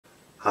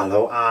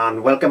Hello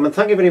and welcome, and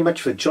thank you very much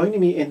for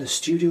joining me in the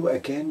studio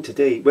again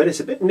today, where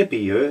it's a bit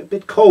nippy here, a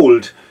bit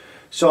cold.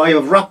 So I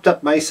have wrapped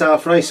up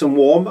myself nice and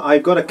warm.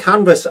 I've got a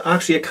canvas,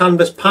 actually a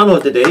canvas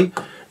panel today.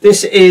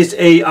 This is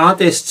a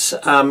artist's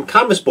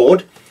canvas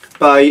board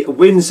by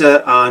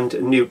Winsor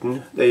and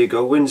Newton. There you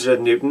go, Winsor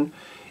and Newton.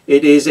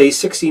 It is a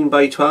 16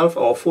 by 12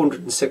 or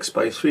 406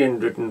 by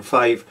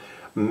 305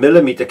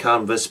 millimeter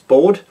canvas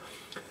board,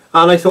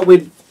 and I thought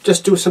we'd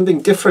just do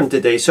something different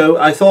today. So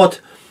I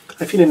thought,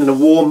 I'm feeling in a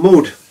warm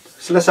mood,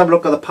 so let's have a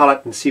look at the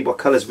palette and see what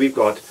colours we've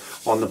got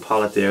on the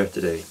palette there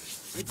today.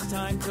 It's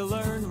time to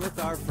learn with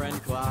our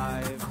friend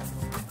Clive.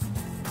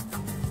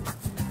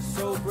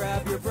 So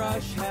grab your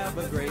brush, have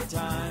a great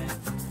time.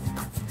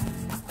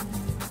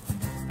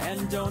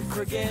 And don't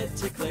forget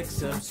to click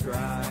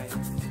subscribe.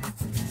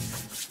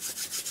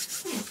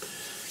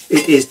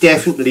 It is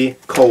definitely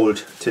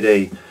cold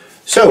today.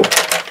 So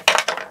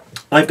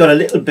I've got a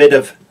little bit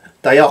of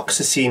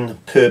dioxazine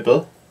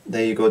purple.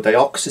 There you go,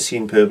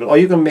 dioxazine purple, or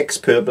you can mix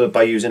purple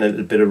by using a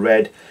little bit of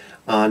red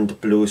and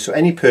blue, so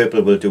any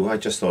purple will do. I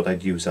just thought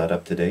I'd use that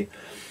up today.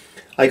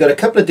 I got a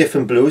couple of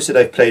different blues that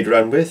I've played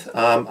around with.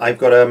 I've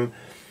got an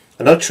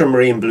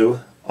ultramarine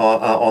blue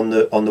on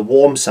the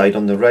warm side,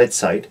 on the red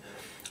side,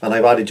 and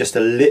I've added just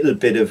a little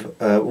bit of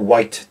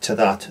white to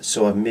that,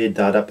 so I've made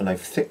that up and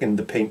I've thickened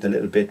the paint a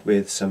little bit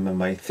with some of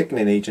my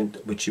thickening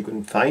agent, which you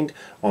can find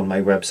on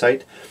my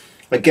website.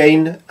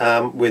 Again,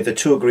 with the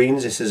two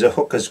greens, this is a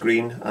hooker's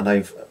green, and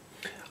I've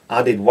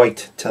added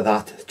white to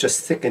that,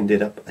 just thickened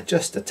it up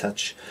just a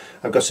touch.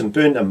 I've got some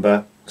burnt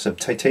umber, some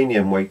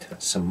titanium white,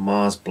 some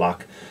Mars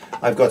black.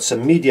 I've got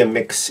some medium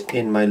mix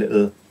in my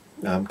little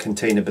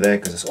container there,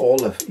 because it's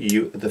all of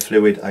the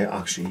fluid I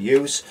actually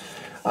use.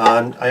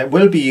 And I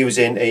will be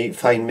using a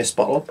fine mist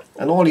bottle,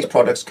 and all these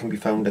products can be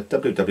found at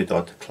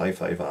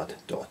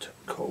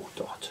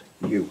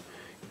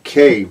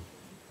www.clive5art.co.uk.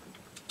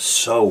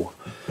 So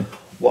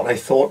what I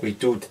thought we'd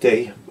do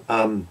today,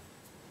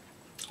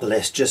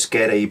 let's just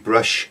get a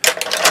brush.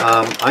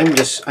 I'm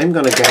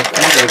gonna get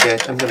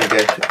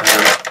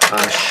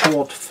a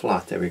short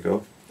flat. There we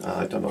go.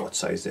 I don't know what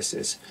size this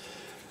is.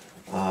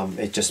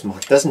 It just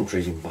doesn't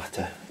really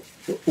matter.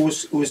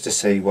 Who's to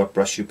say what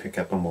brush you pick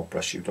up and what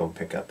brush you don't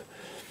pick up?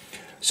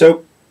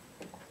 So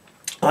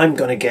I'm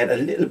gonna get a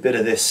little bit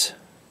of this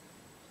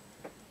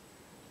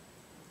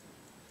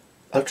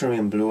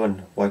ultramarine blue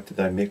and white that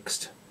I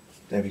mixed.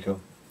 There we go.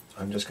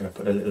 I'm just going to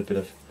put a little bit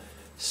of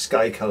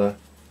sky colour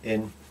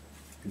in.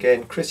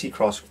 Again,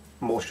 crisscross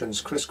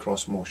motions,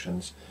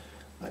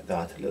 like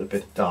that. A little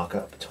bit darker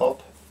up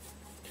top.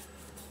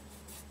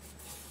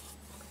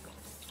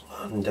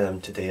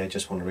 And today I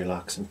just want to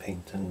relax and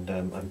paint, and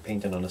I'm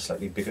painting on a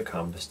slightly bigger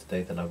canvas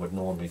today than I would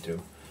normally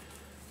do.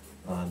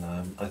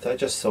 And I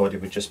just thought it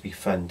would just be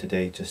fun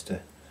today, just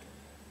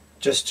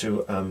wanted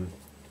to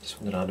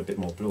add a bit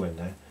more blue in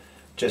there,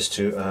 just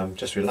to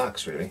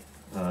relax really.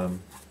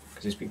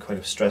 It's been quite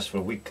a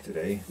stressful week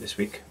today. It's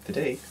been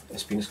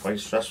quite a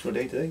stressful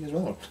day today as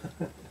well.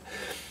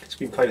 It's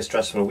been quite a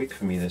stressful week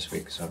for me this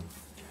week, so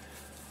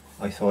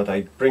I thought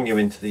I'd bring you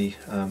into the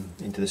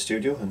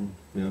studio, and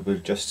we'll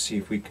just see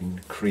if we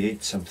can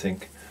create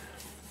something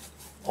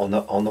on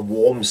the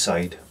warm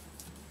side.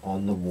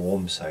 On the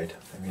warm side.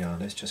 There we are.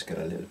 Let's just get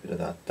a little bit of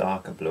that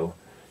darker blue,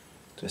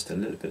 just a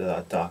little bit of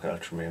that darker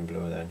ultramarine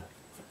blue, then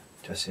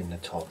just in the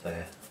top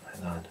there, like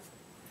that.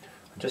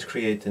 Just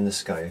create in the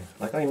sky,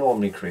 like I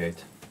normally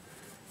create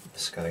the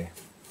sky.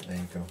 There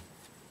you go.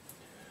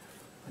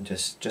 And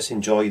just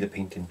enjoy the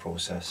painting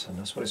process, and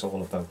that's what it's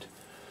all about.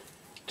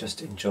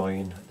 Just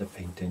enjoying the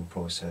painting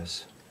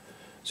process.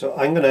 So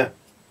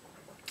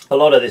a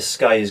lot of this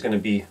sky is gonna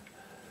be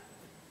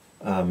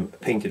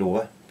painted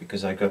over,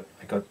 because I got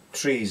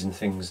trees and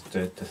things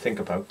to think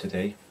about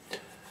today.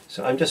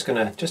 So I'm just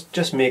gonna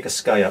just make a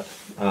sky up,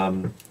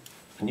 and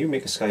you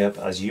make a sky up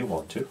as you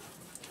want to.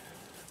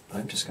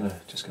 I'm just gonna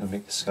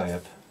make the sky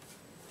up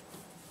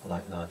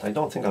like that. I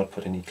don't think I'll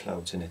put any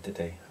clouds in it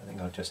today. I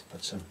think I'll just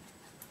put some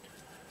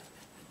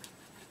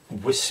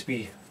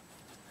wispy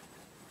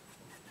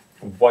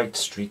white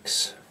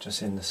streaks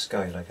just in the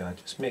sky like that.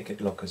 Just make it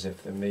look as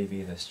if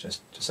maybe there's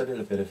just a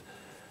little bit of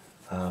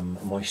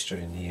moisture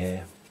in the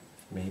air.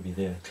 Maybe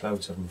the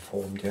clouds haven't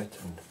formed yet,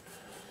 and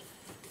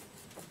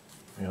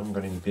we haven't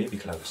got any baby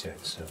clouds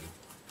yet. So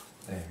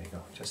there we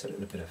go. Just a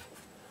little bit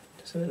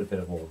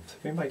of warmth.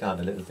 We might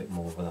add a little bit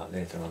more of that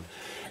later on.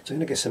 So I'm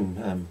going to get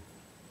some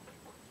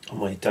on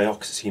my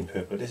dioxazine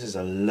purple. This is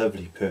a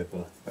lovely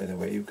purple, by the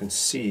way. You can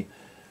see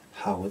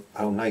how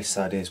nice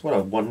that is. What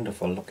a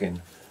wonderful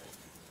looking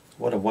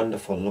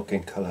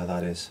colour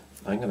that is.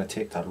 I'm going to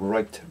take that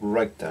right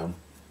down.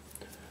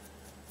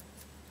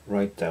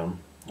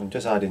 I'm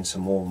just adding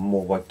some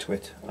more white to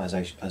it. As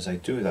I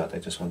do that, I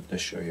just wanted to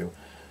show you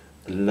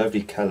the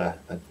lovely colour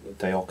that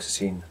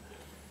dioxazine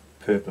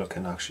purple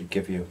can actually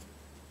give you.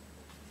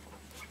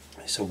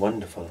 It's a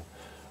wonderful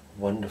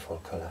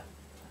colour,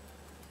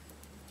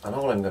 and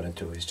all I'm going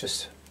to do is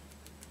just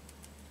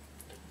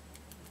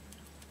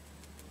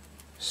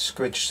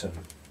squidge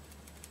some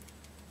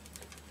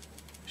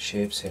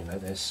shapes in like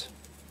this.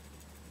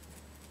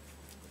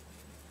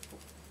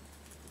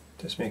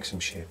 Just make some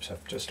shapes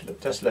up.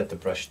 Just let the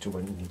brush do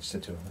what it needs to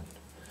do, and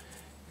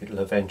it will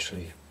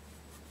eventually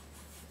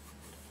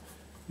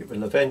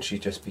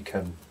just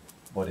become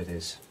what it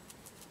is.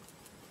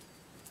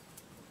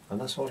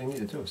 And that's all you need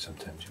to do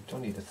sometimes.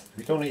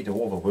 We don't need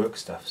to overwork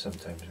stuff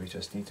sometimes. We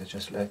just need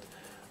to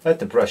let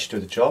the brush do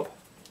the job.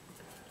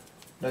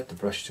 Let the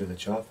brush do the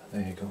job.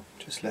 There you go.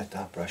 Just let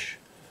that brush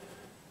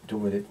do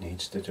what it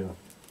needs to do.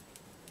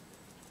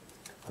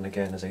 And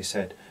again, as I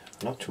said,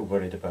 I'm not too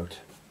worried about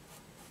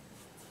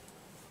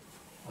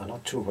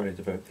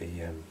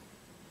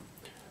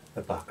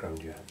the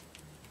background here.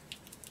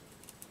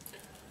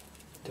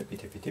 Dippy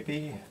dippy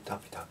dippy,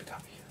 tappy tappy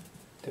tappy,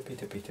 dippy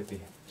dippy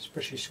dippy,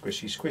 squishy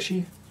squishy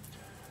squishy.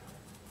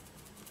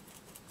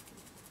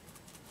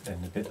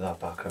 Then a bit of that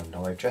background.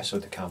 Now I've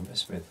gessoed the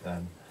canvas with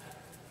a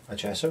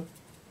gesso.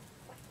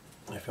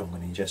 If you're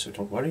going to need gesso,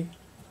 don't worry.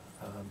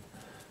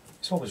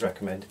 It's always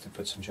recommended to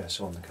put some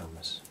gesso on the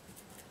canvas.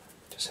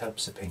 It just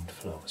helps the paint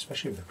flow,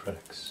 especially with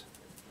acrylics.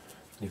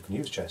 And you can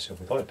use gesso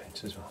with oil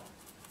paints as well.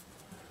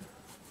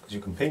 Because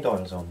you can paint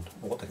oils on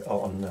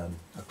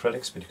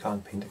acrylics, but you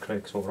can't paint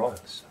acrylics over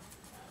oils.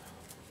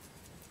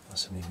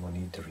 That's something we'll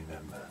need to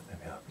remember. There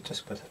we are. We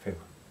just put a few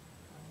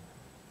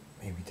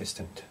maybe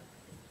distant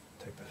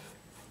type of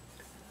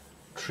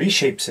tree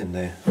shapes in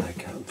there,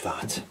 like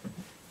that.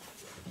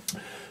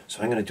 So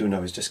what I'm going to do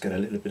now is just get a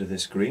little bit of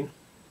this green.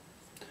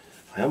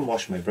 I haven't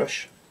washed my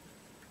brush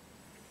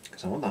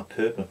because I want that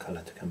purple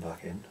colour to come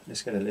back in.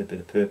 Let's get a little bit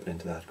of purple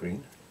into that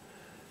green.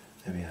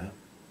 There we are.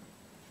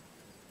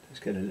 Let's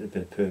get a little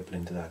bit of purple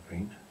into that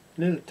green.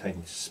 A little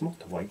tiny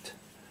smoked white.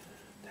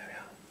 There we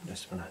are.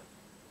 Just want to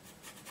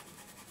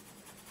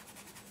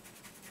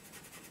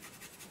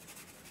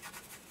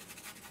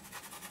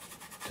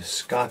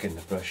just scagging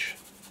the brush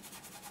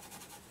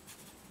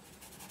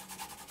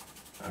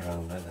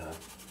around like that.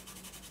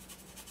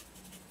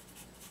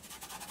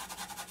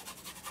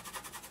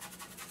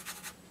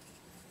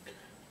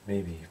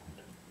 Maybe even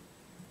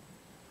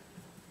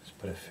just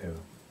put a few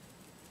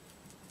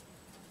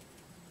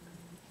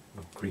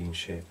green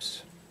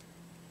shapes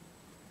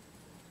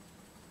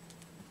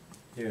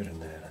here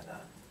and there like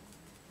that.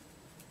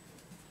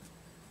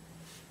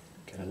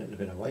 Get a little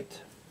bit of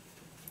white,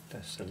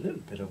 just a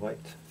little bit of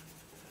white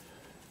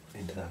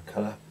into that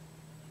colour.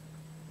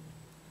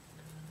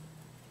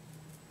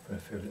 Put a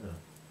few little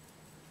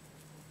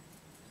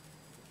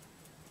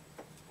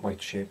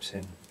white shapes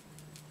in.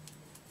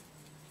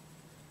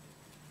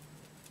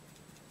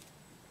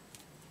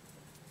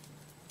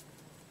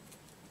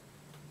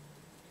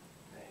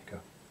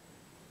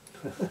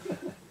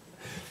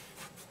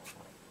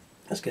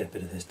 Let's get a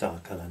bit of this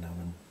dark colour now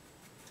and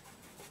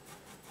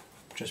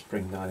just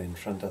bring that in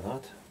front of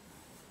that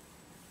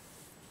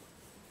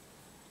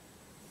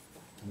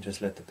and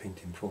just let the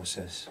painting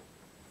process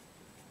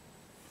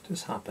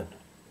just happen.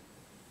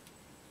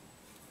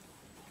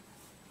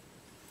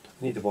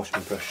 I need to wash my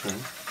brush now.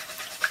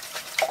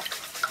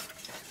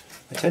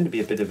 I tend to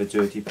be a bit of a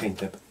dirty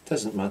painter, but it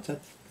doesn't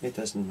matter. It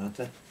doesn't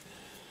matter.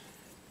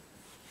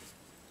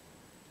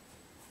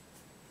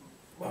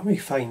 When we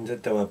find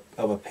that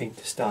our paint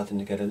is starting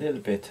to get a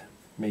little bit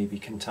maybe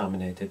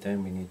contaminated,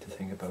 then we need to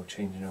think about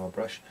changing our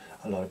brush.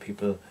 A lot of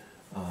people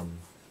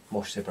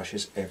wash their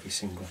brushes every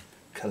single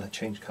colour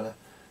change,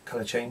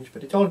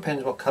 but it all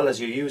depends what colours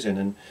you're using,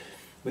 and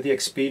with the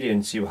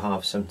experience you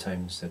have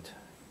sometimes that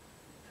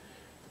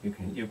you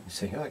can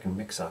say, oh, I can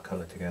mix that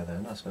colour together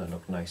and that's going to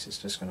look nice. It's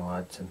just going to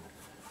add some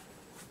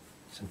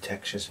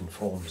textures and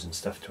forms and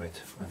stuff to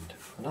it,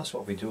 and that's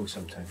what we do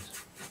sometimes.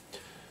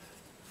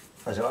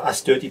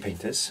 As dirty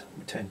painters,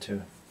 we tend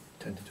to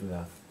do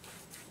that.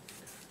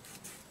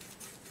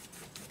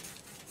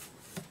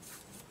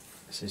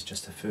 This is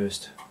just the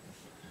first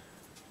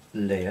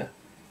layer.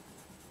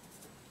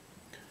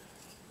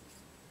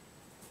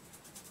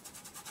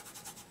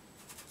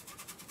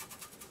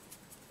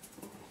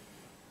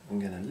 I'm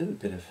getting a little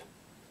bit of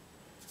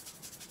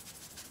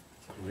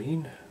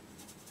green,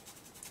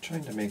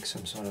 trying to make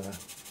some sort of a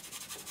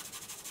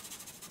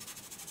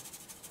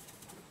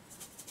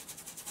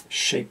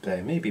shape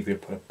there. Maybe we'll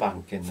put a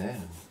bank in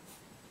there, and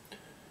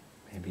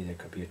maybe there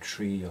could be a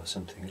tree or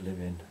something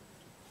living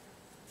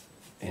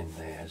in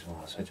there as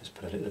well. So I just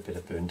put a little bit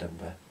of burnt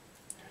umber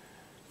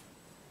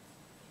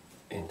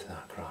into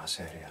that grass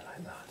area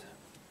like that.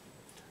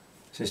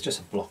 This is just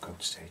a block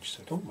out stage,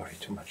 so don't worry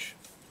too much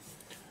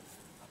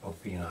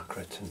about being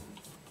accurate and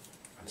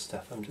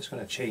stuff. I'm just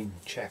going to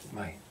check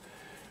my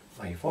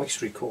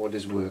voice recorder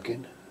is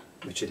working,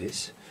 which it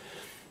is,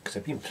 because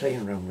I've been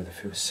playing around with a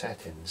few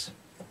settings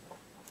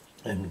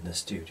in the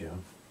studio.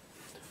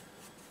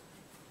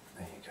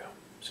 There you go.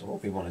 So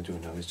what we want to do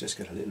now is just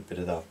get a little bit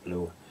of that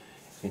blue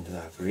into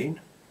that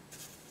green.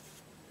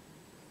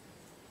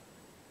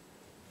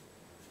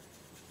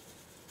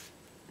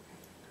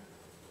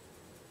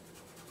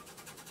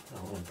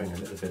 I want to bring a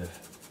little bit of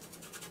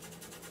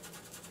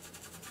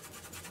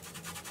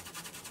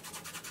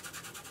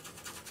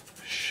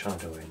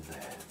shadow in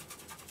there.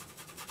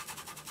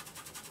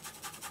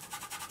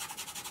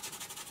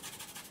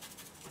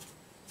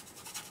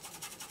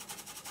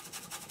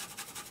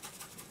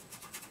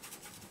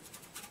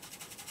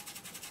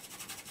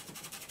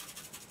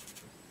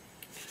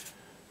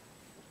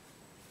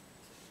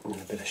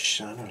 And a bit of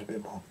shine, a little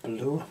bit more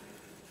blue.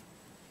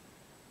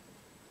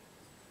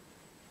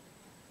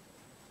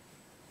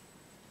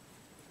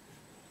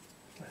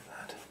 Like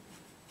that.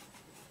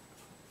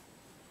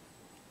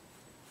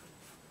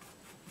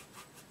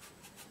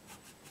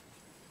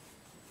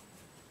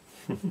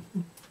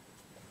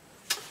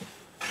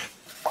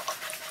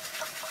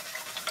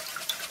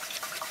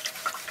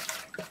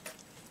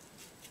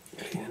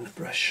 Cleaning the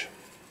brush.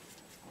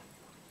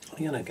 I'm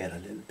going to get a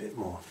little bit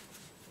more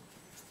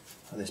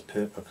of this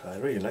purple colour. I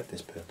really like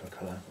this purple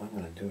colour. What I'm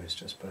going to do is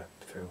just put it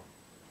through.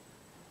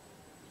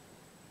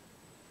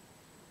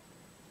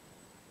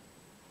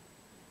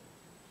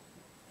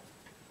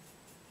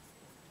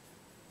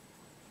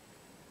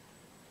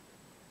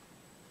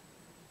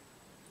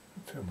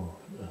 A few more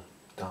little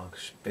dark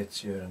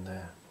bits here and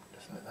there,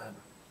 just like that.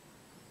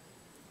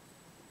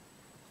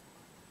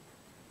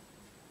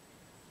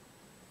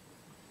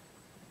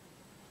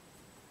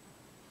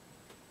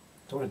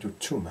 Don't want to do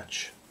too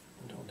much.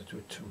 I don't want to do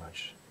it too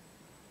much.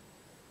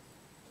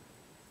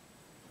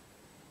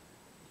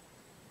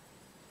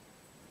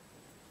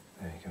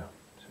 There you go.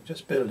 So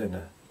just build in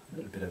a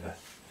little bit of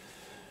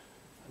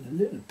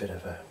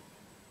a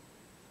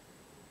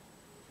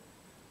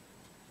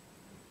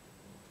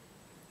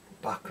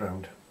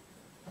background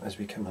as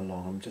we come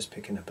along. I'm just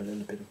picking up a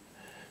little bit of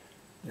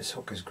this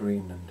hooker's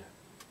green, and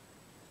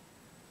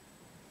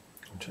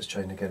I'm just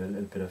trying to get a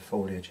little bit of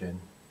foliage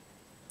in,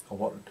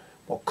 or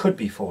what could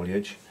be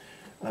foliage.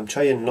 I'm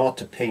trying not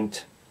to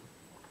paint,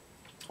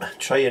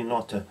 trying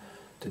not to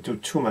do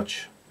too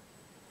much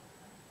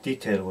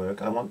detail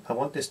work. I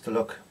want this to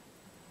look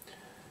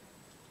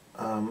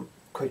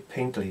quite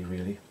painterly,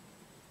 really.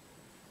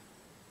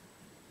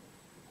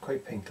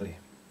 Quite painterly.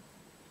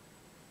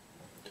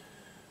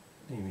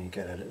 You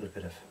get a little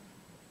bit of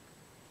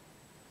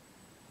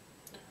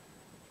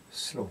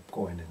slope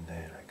going in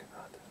there like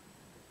that.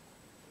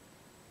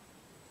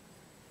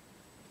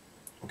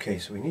 Okay,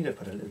 so we need to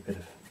put a little bit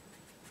of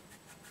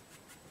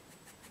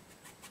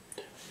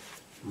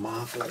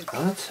mark like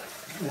that.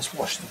 Let's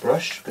wash the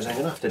brush, because I'm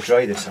going to have to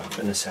dry this off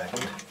in a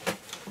second.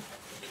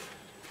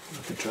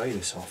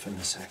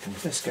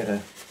 Let's get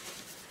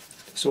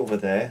this over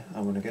there. I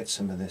want to get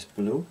some of this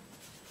blue.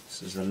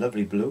 This is a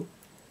lovely blue.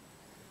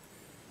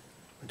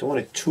 I don't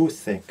want it too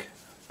thick,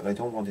 but I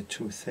don't want it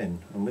too thin.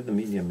 And with the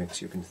medium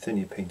mix, you can thin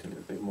your paint a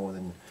little bit more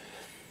than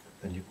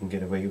you can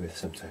get away with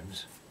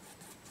sometimes.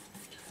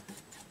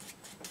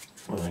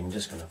 Well, I'm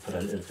just going to put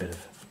a little bit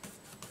of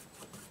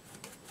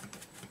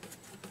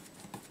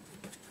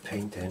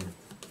paint in,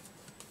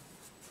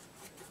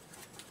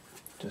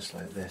 just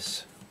like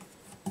this.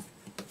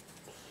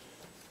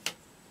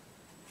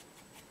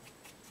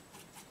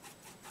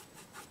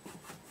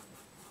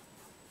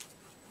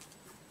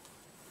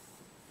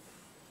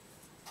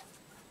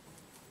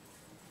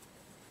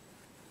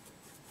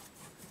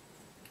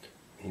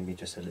 Maybe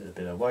just a little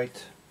bit of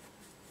white.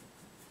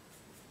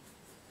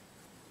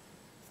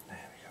 There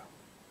we go.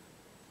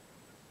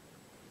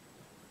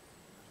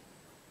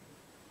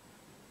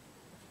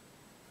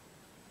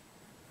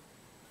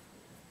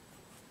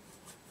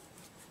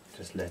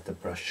 Just let the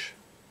brush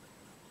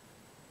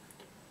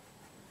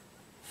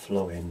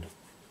flow in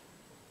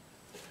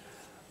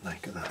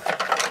like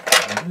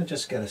that. I'm going to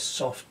just get a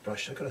soft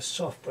brush. I've got a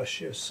soft brush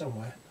here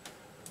somewhere.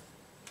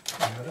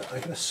 I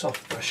got a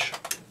soft brush.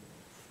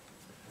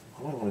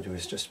 All I want to do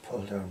is just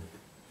pull down,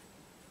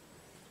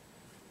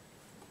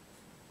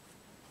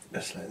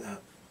 just like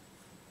that,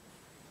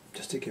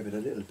 just to give it a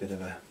little bit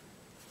of a,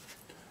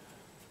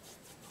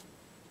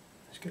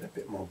 let's get a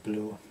bit more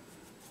blue.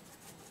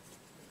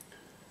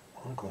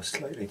 I want to go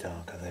slightly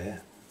darker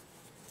there,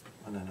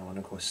 and then I want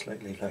to go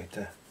slightly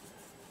lighter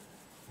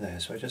there,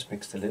 so I just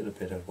mixed a little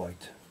bit of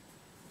white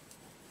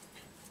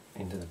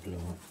into the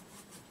blue.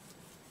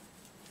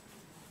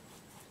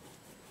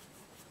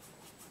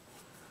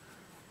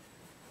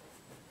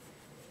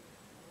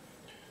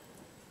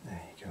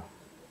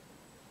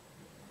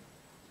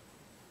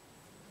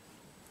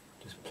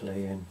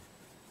 Playing,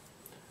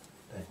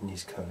 letting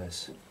these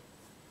colours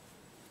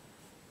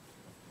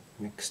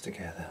mix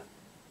together,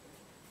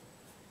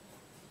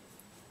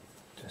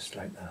 just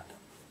like that.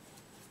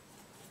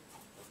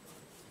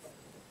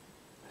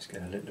 Let's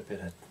get a little bit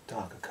of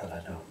darker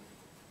colour now.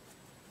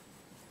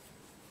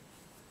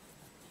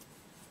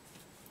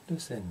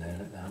 Just in there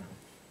like that. A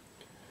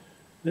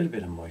little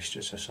bit of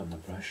moisture just on the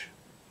brush.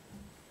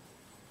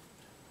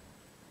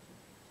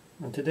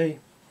 And today,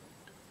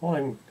 all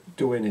I'm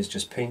doing is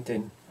just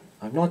painting.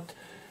 I'm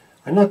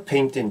not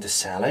painting to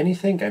sell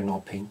anything. I'm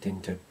not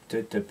painting to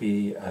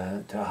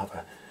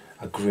have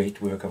a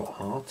great work of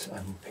art.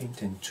 I'm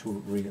painting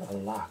to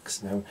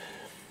relax. Now,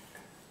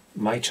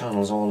 my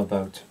channel is all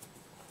about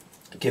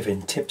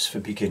giving tips for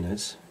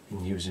beginners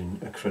in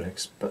using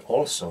acrylics, but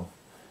also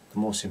the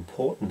most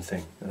important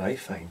thing that I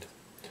find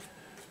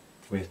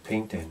with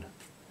painting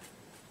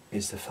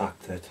is the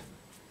fact that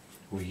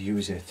we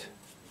use it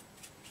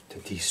to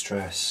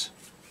de-stress.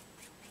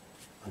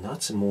 And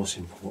that's the most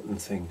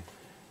important thing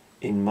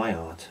in my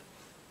art,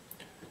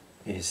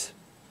 is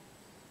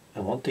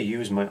I want to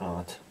use my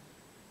art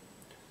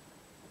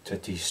to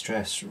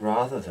de-stress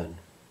rather than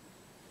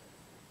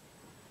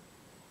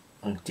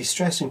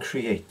de-stress and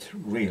create,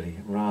 really,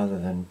 rather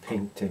than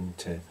painting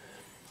to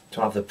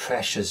have the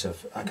pressures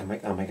of am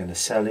I going to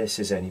sell this?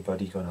 Is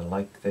anybody going to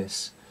like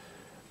this?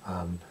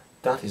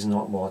 That's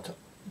not what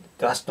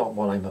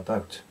I'm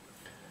about.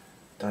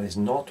 That is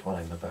not what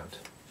I'm about.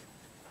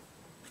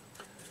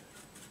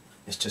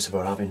 It's just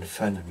about having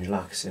fun and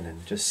relaxing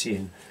and just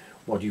seeing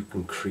what you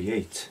can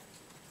create.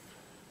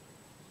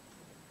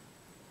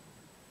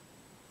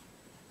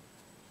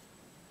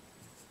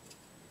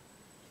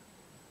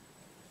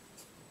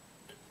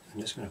 I'm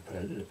just going to put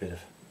a little bit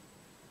of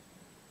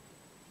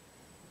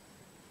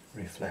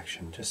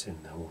reflection just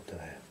in the water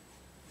there,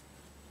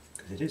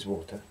 because it is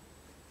water.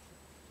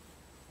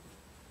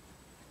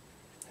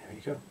 There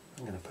you go.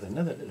 I'm going to put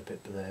another little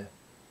bit there.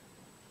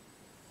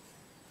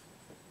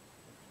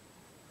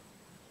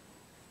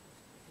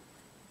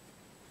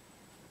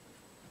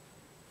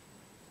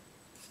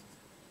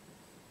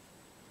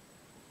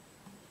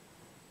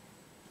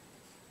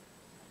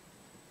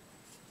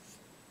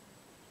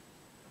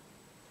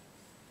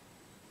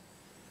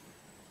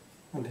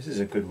 And this is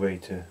a good way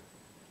to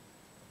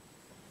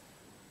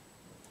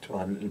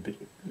add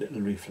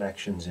little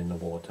reflections in the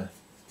water.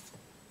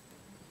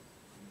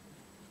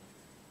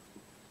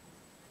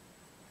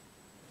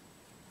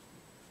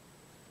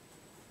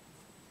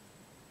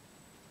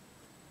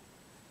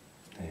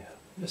 Yeah,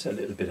 just a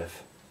little bit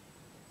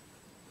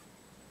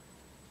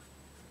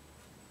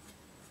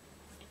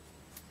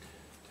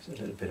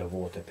of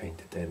water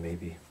painted there,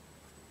 maybe.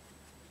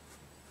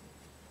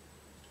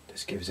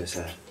 This gives us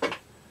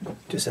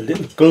just a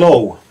little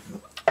glow,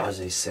 as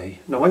they say.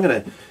 Now I'm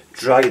going to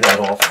dry that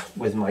off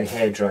with my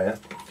hairdryer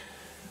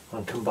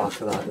and come back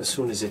to that as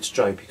soon as it's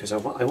dry, because I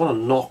want to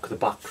knock the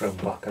background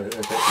back a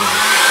little bit more.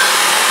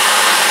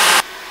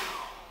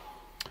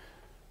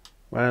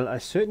 Well, I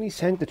certainly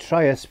sent the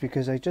trias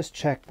because I just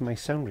checked my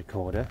sound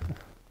recorder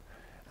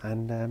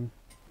and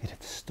it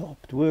had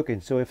stopped working.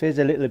 So if there's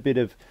a little bit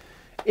of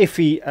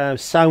iffy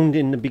sound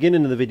in the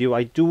beginning of the video,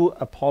 I do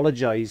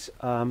apologise,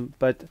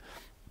 but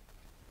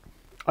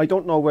I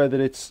don't know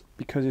whether it's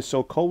because it's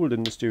so cold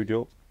in the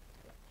studio.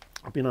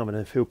 I've been having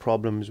a few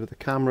problems with the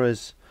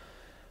cameras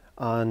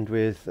and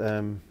with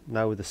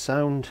now with the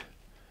sound,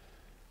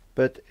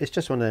 but it's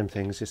just one of them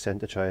things. It's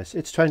sent to try us.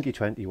 It's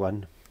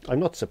 2021. I'm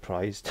not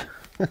surprised.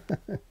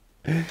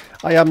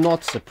 I am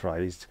not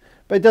surprised,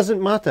 but it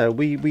doesn't matter.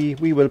 We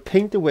will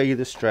paint away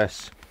the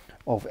stress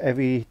of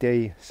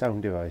everyday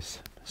sound device.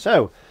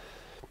 So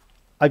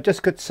I've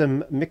just got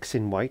some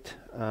mixing white.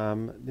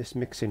 This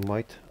mixing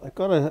white, I've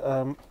got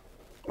a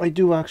I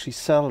do actually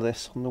sell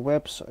this on the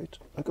website.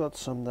 I got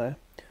some there.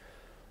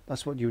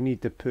 That's what you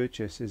need to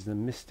purchase, is the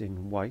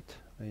misting white.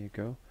 There you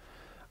go.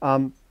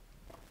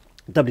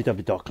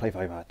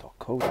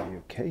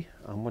 www.cliveivart.co.uk,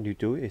 and what you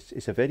do is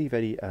it's a very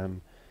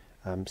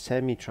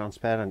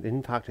semi-transparent.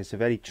 In fact, it's a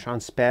very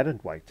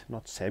transparent white,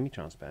 not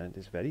semi-transparent.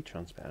 It's very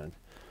transparent.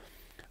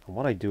 And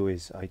what I do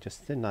is I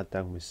just thin that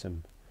down with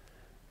some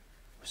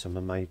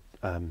of my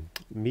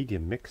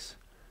medium mix.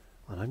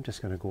 And I'm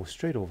just going to go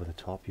straight over the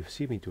top. You've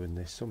seen me doing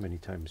this so many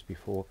times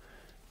before,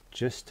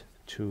 just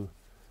to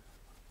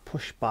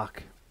push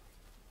back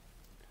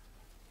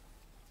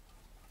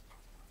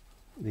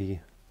the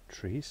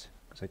trees,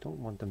 because I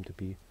don't want them to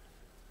be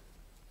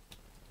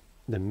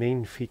the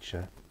main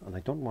feature, and I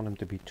don't want them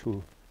to be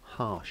too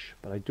harsh,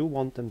 but I do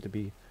want them to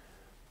be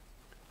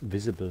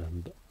visible,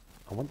 and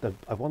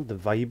I want the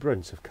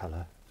vibrance of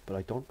colour, but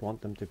I don't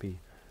want them to be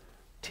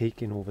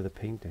taking over the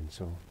painting.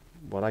 So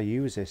what I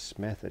use this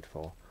method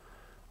for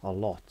a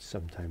lot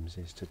sometimes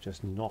is to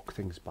just knock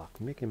things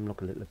back, make him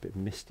look a little bit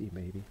misty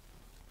maybe.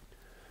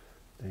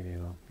 There you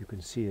go. You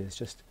can see it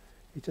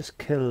just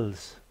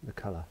kills the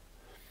colour.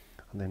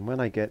 And then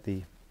when I get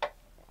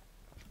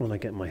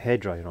my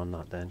hairdryer on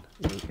that, then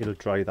it'll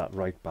dry that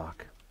right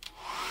back.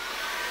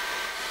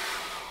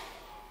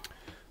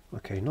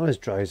 Okay, not as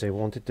dry as I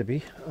want it to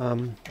be.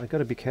 I got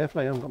to be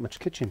careful. I haven't got much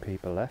kitchen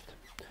paper left,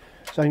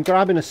 so I'm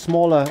grabbing a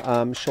smaller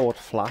short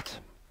flat.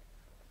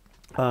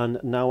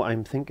 And now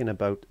I'm thinking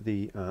about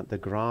the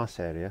grass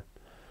area,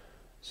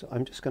 so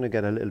I'm just going to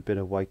get a little bit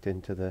of white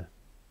into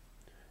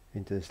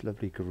this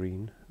lovely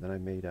green that I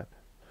made up,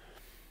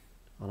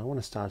 and I want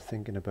to start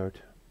thinking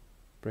about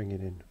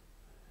bringing in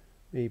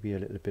maybe a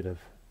little bit of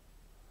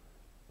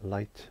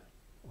light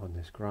on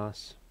this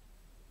grass,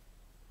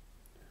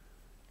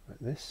 like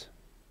this,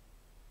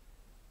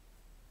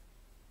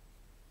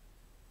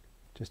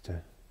 just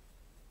to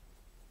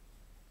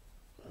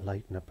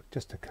lighten up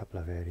just a couple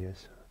of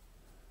areas.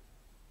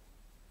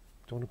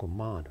 Don't want to go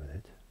mad with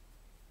it.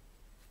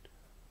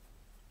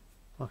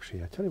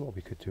 Actually, I tell you what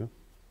we could do.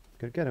 We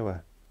could get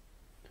a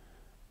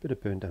bit of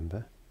burnt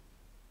umber,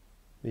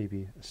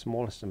 maybe the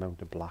smallest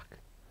amount of black.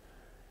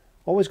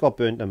 Always got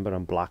burnt umber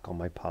and black on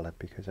my palette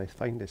because I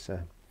find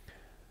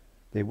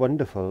they're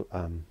wonderful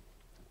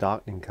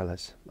darkening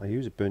colours. I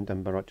use a burnt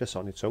umber just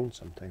on its own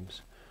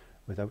sometimes,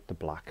 without the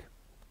black.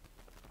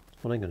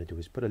 What I'm going to do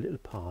is put a little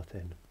part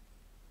in,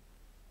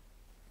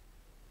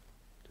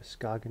 just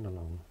scagging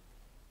along.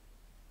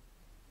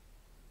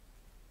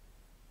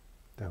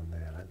 down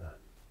there like that.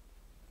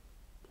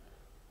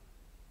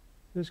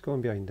 Just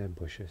going behind them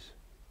bushes.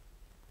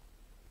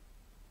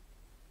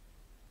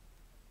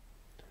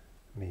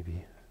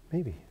 Maybe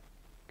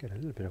get a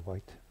little bit of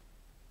white.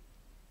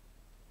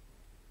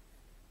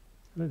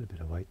 A little bit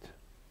of white.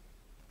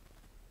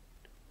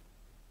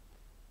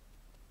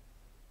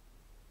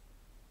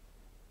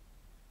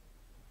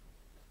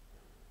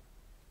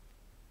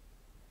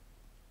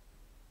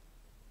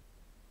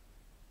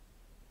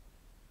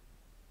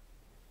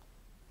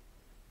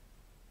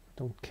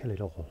 Don't kill it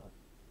all.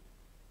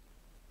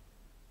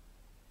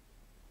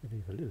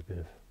 Leave a little bit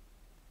of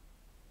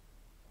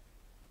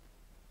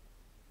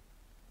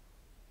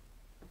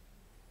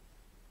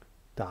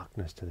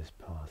darkness to this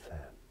path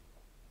there.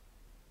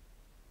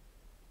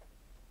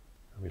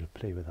 And we'll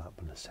play with that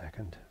in a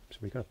second. So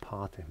we've got a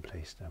path in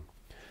place now.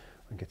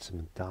 And get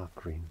some dark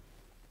green.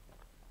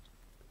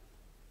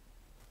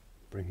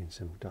 Bring in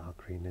some dark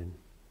green in.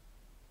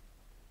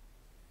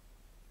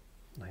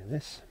 Like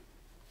this.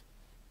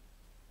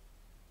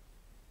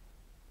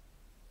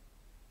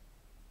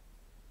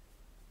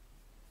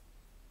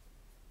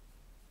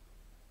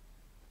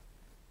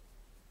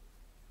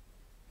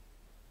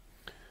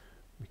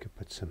 We could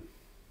put some,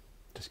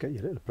 just get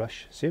your little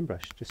brush, same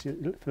brush, just your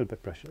little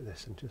filbert brush like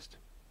this and just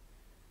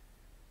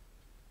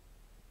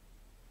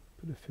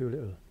put a few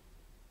little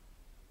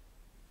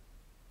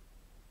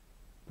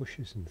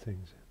bushes and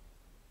things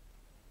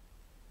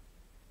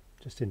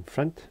just in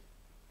front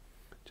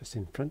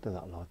of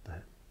that lot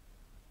there.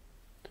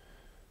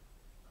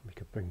 And we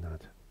could bring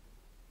that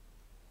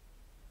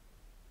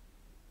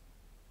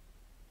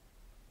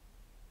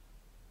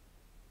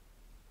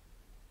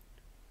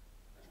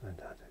like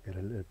that. Get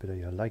a little bit of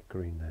your light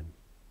green then.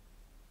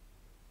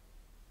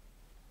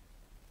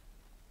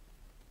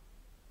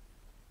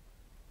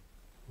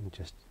 And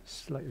just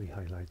slightly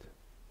highlight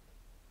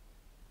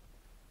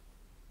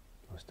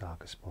those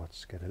darker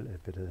spots. Get a little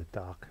bit of the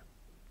dark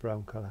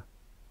brown colour.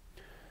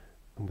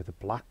 And with the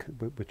black,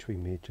 which we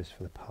made just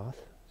for the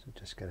path, so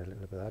just get a little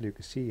bit of that. You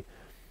can see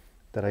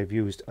that I've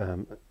used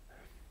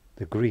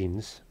the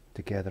greens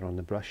together on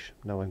the brush.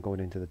 Now I'm going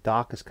into the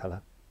darkest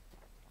colour,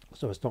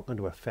 so it's not going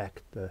to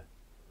affect the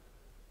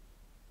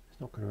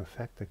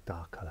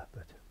dark colour,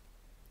 but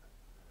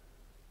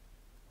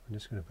I'm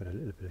just going to put a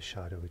little bit of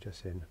shadow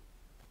just in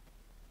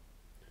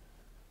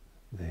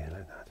there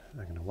like that.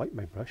 I'm going to wipe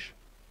my brush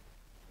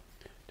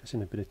just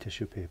in a bit of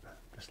tissue paper,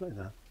 just like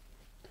that.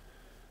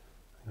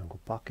 And I'll go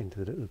back into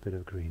the little bit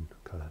of green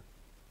colour.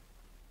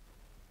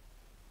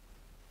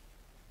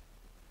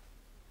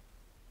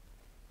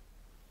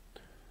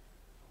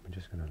 I'm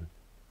just going to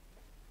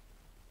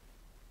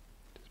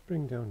just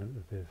bring down a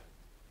little bit of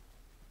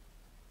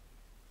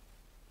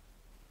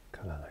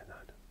colour like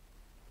that.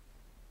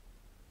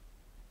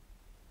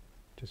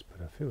 Just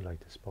put a few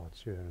lighter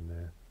spots here and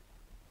there.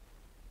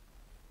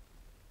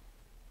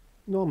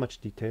 Not much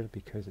detail,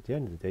 because at the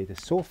end of the day they're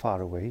so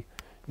far away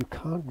you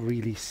can't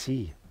really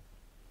see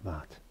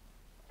that.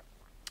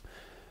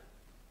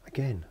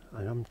 Again,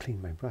 I haven't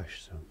cleaned my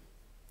brush, so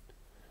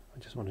I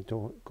just want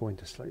to go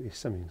into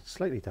something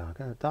slightly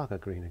darker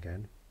green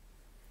again,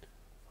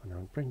 and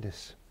I'll bring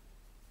this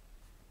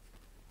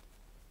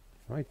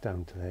right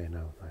down to there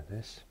now like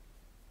this.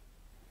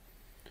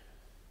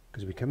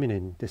 Because we're coming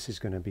in, this is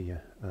going to be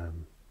a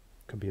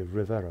could be a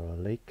river or a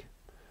lake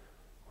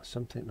or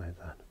something like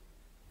that,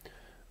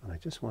 and I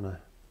just want to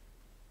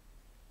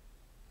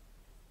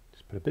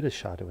just put a bit of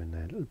shadow in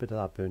there, a little bit of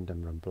that burnt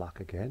umber and black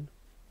again,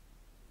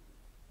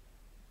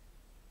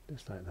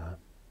 just like that.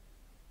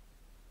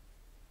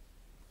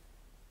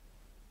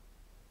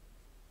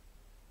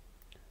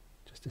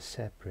 Just to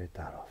separate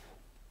that off.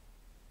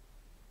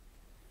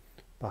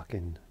 Back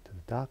into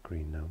the dark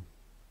green now.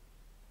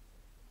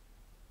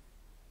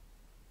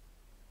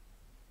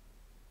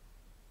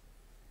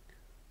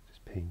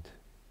 Paint.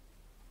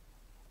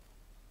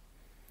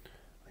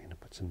 I'm going to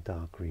put some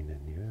dark green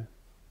in here.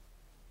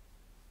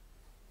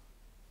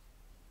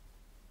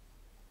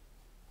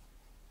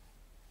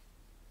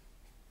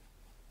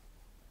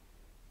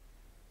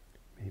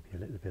 Maybe a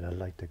little bit of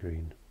lighter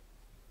green.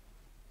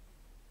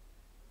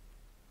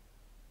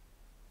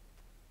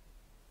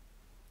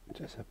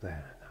 Just up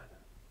there.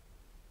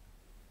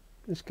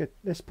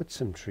 Let's put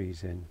some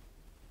trees in.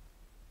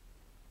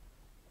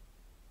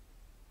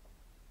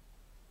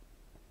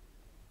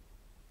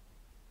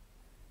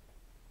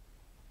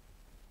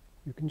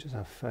 You can just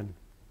have fun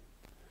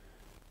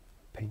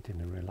painting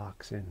and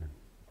relaxing and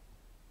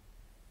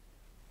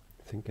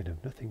thinking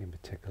of nothing in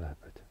particular,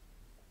 but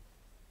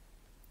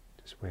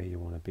just where you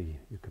want to be.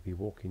 You could be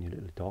walking your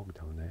little dog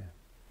down there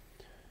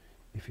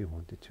if you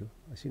wanted to.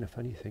 I seen a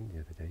funny thing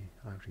the other day.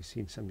 I actually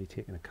seen somebody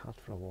taking a cat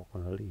for a walk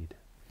on a lead,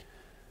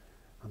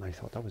 and I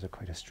thought that was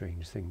quite a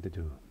strange thing to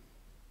do.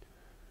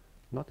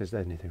 Not that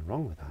there's anything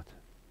wrong with that.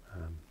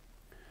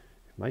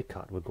 If my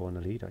cat would go on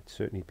a lead, I'd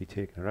certainly be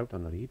taking her out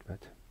on a lead,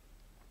 but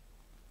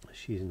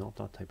she's not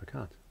that type of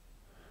cat.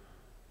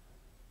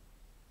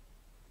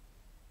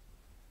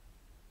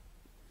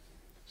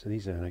 So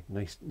these are like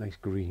nice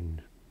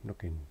green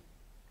looking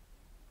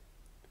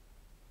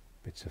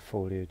bits of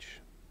foliage,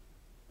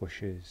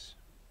 bushes,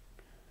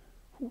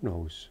 who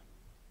knows.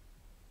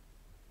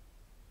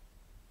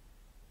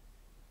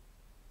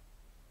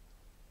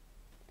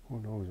 Who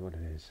knows what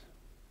it is.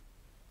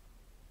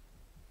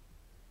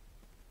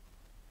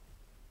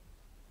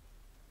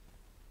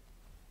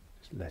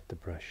 Just let the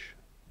brush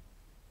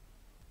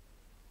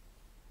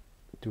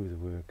do the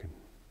work, and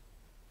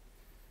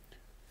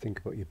think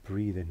about your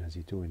breathing as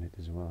you're doing it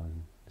as well.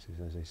 And this is,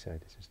 as I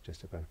said, this is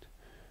just about,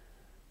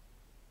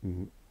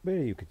 well,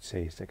 you could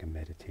say it's like a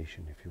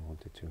meditation if you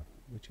wanted to,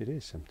 which it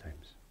is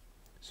sometimes.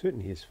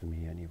 Certainly is for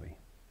me anyway.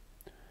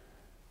 It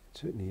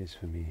certainly is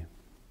for me.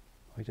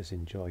 I just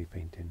enjoy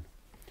painting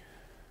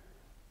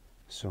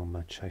so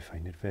much. I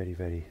find it very,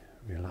 very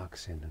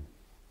relaxing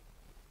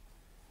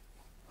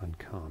and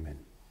calming.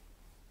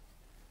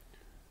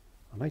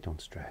 And I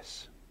don't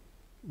stress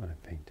when I'm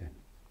painting,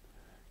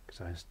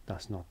 because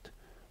that's not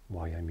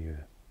why I'm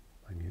here.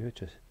 I'm here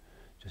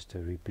just to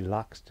be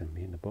relaxed and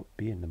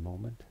be in the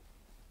moment,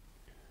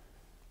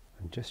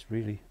 and just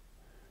really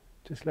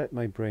just let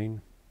my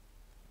brain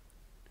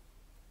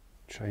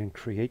try and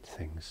create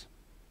things.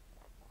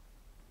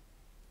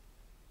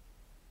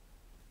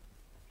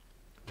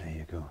 There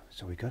you go.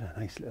 So we got a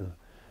nice little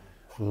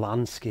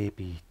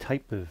landscapey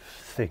type of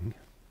thing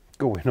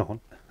going on.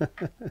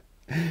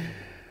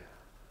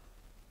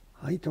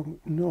 I don't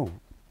know.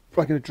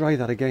 I'm going to dry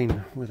that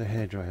again with a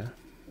hairdryer.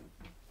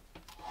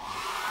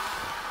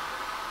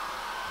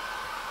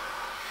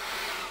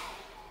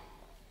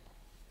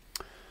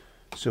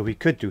 So we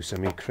could do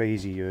something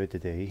crazy here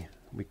today.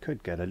 We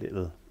could get a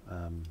little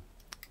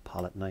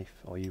palette knife,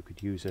 or you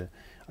could use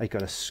I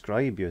got a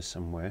scribe here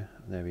somewhere.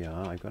 There we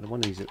are. I've got one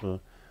of these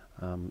little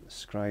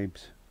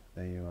scribes.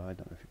 There you are. I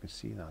don't know if you can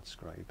see that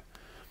scribe.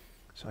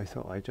 So I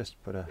thought I'd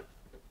just put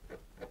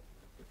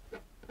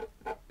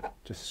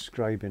just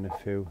scribe in a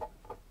few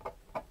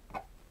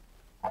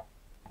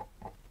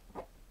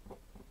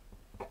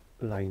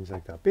lines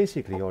like that.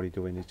 Basically all you're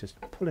doing is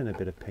just pulling a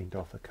bit of paint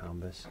off the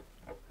canvas,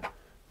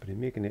 but you're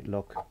making it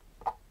look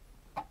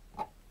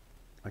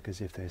like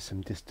as if there's some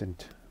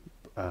distant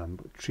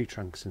tree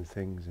trunks and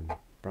things and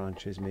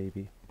branches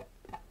maybe.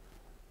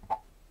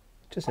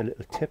 Just a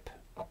little tip.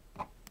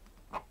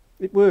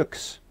 It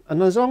works,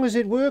 and as long as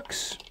it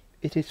works,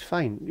 it is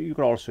fine. You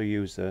could also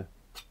use the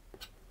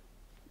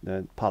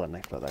palette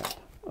knife like that.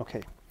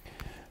 Okay,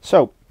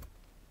 so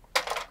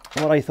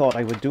what I thought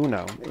I would do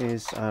now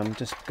is I'm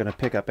just going to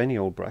pick up any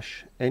old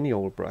brush.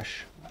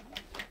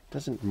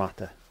 Doesn't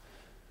matter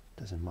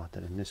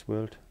in this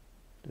world,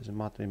 doesn't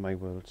matter in my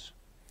worlds.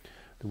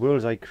 The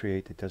worlds I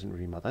create, it doesn't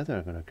really matter. I think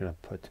I'm going to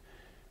put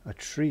a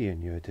tree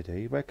in here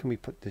today. Where can we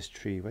put this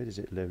tree? Where does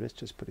it live? Let's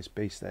just put its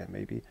base there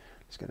maybe.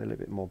 Let's get a little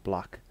bit more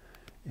black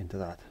into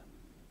that,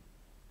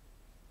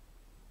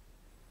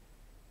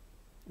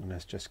 and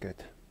let's just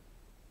get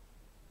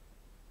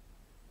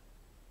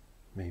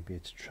maybe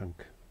its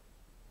trunk.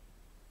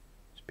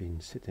 It's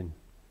been sitting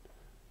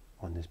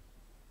on this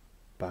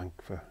bank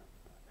for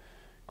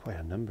quite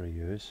a number of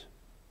years.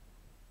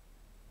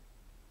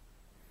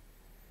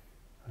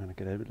 I'm going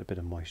to get a little bit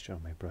of moisture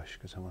on my brush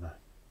because I want to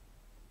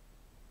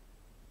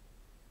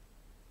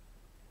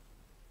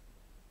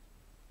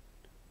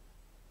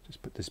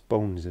just put this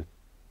bones of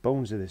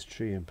this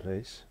tree in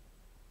place.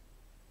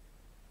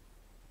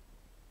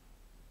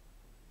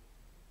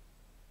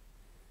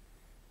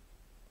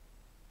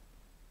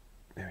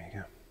 There we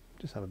go.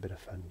 Just have a bit of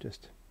fun.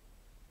 Just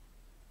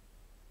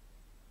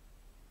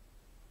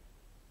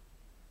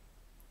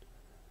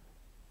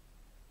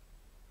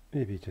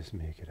maybe just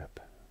make it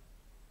up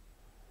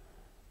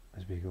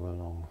as we go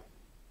along.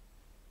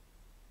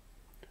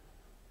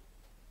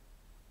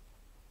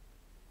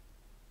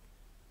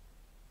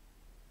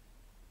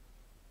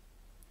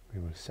 We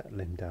will settle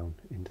him down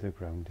into the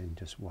ground in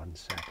just 1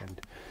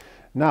 second.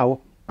 Now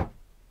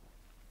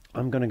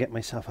I'm going to get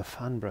myself a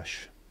fan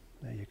brush.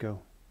 There you go,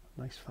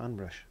 nice fan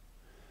brush.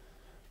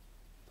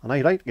 And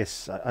I like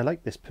this. I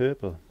like this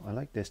purple. I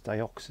like this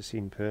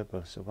dioxazine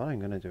purple. So what I'm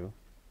going to do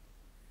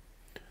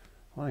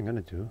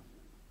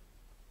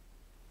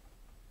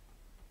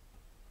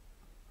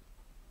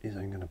is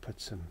I'm going to put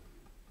some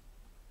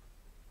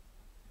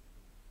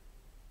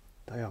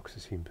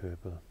dioxazine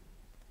purple,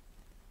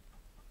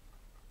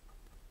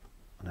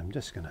 and I'm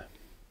just going to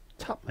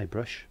tap my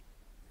brush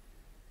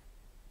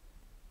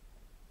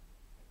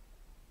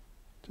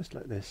just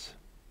like this,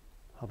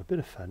 have a bit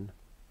of fun,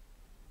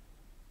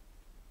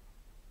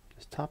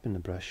 just tapping the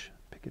brush,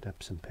 pick it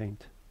up some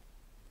paint,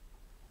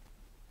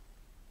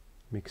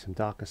 make some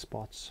darker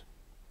spots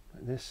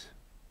like this,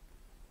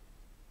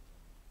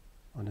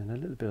 and then a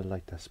little bit of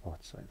lighter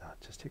spots like that.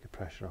 Just take the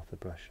pressure off the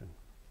brush and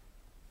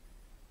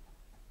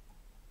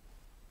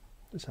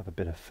just have a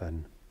bit of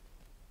fun.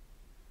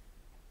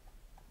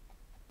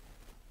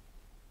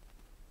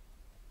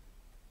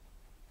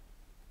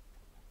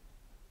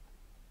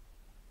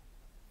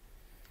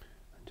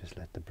 And just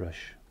let the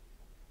brush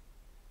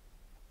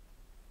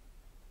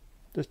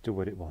just do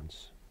what it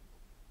wants.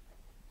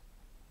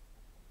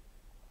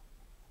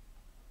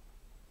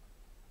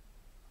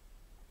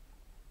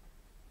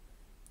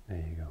 There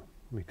you go.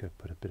 We could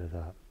put a bit of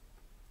that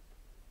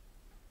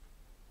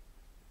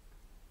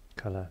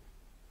colour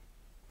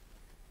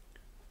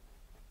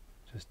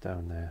just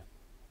down there.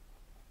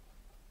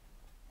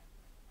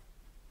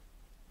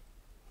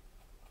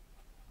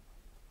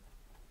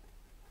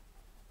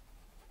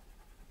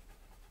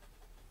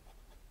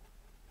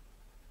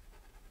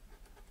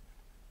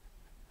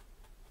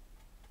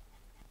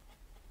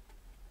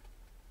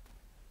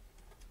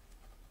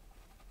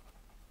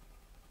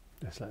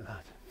 Just like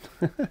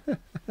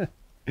that.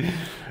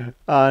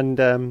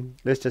 And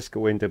let's just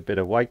go into a bit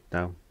of white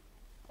now.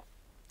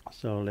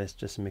 So let's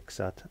just mix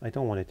that. I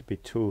don't want it to be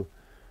too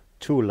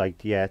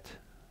light yet,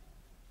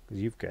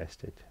 because you've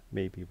guessed it.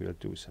 Maybe we'll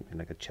do something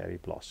like a cherry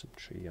blossom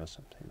tree or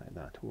something like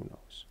that. Who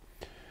knows?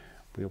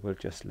 We will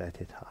just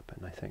let it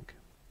happen, I think.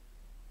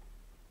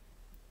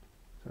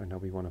 So now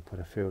we want to put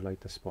a few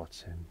lighter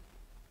spots in.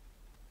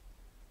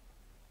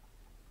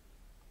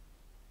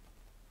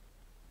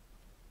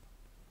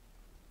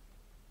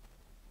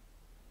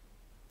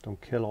 Don't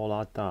kill all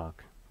that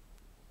dark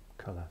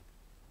colour.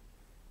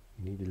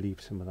 You need to leave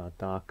some of that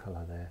dark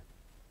colour there.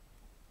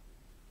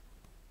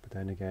 But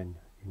then again,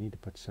 you need to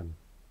put some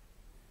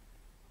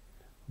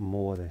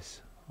more of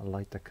this, a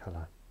lighter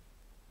colour,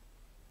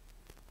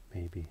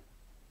 maybe.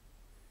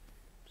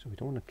 So we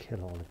don't want to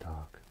kill all the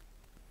dark.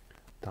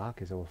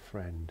 Dark is our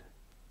friend.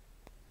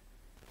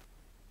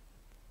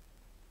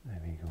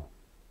 There we go.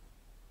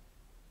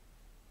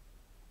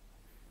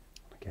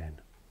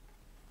 Again,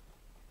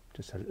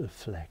 just a little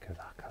fleck of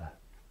that colour,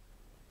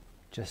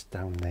 just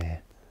down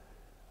there,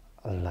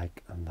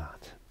 like and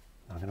that.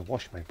 Now I'm going to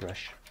wash my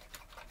brush,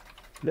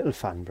 little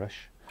fan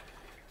brush.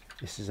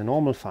 This is a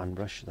normal fan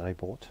brush that I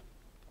bought,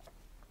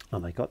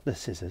 and I got the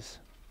scissors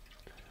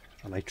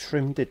and I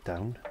trimmed it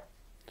down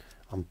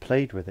and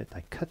played with it.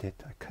 I cut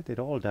it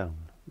all down,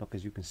 look,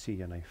 as you can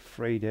see, and I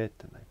frayed it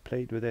and I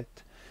played with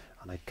it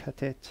and I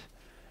cut it,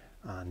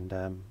 and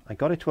I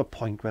got it to a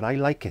point where I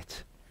like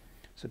it.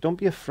 So don't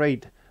be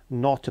afraid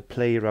not to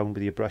play around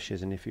with your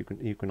brushes, and if you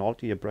can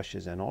alter your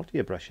brushes, then alter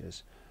your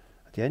brushes.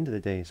 At the end of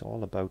the day, it's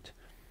all about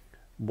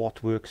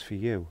what works for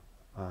you,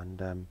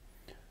 and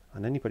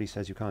anybody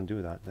says you can't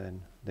do that,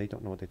 then they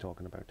don't know what they're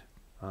talking about.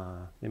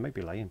 They might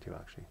be lying to you,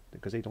 actually,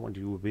 because they don't want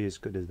you to be as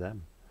good as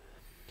them.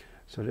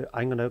 So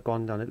I'm going to go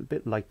on down a little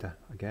bit lighter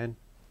again,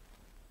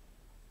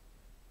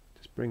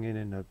 just bringing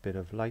in a bit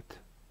of light.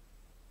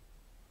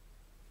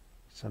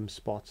 Some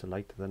spots are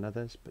lighter than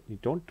others, but you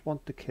don't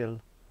want to kill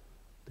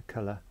the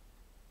colour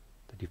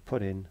that you've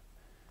put in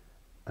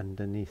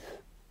underneath.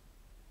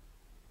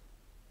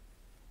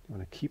 You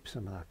want to keep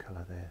some of that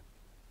colour there.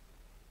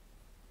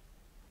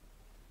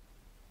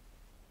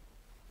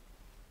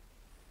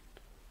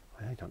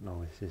 I don't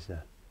know if this is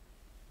a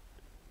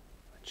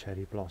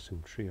cherry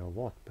blossom tree or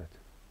what, but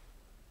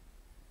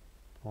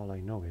all I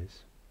know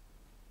is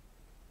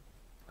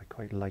I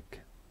quite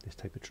like this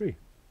type of tree,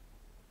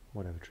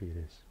 whatever tree it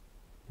is,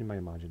 in my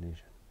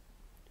imagination.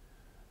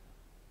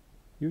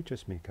 You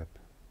just make up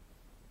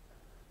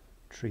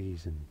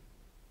trees and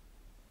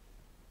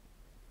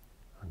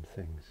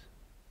things.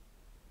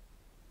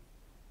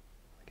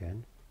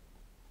 Again,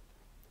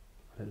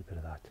 a little bit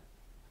of that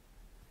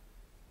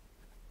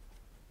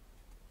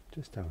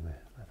just down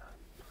there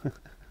like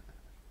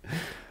that.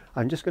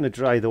 I'm just going to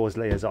dry those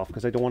layers off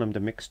because I don't want them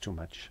to mix too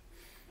much.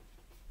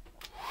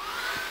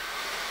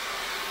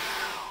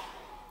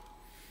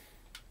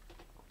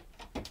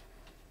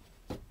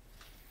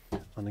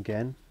 And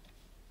again,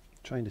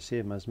 trying to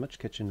save as much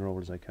kitchen roll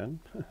as I can.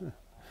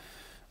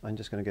 I'm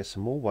just going to get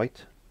some more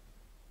white.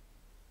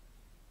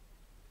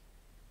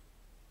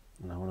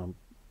 And I want to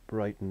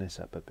brighten this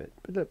up a bit.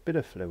 Bit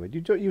of fluid.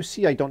 You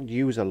see, I don't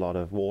use a lot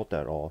of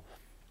water or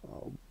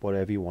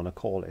whatever you want to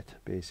call it.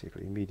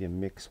 Basically, medium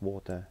mix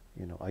water.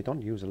 You know, I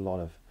don't use a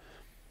lot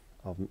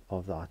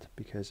of that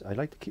because I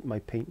like to keep my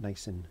paint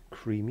nice and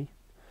creamy.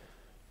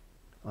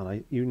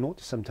 And you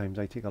notice sometimes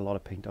I take a lot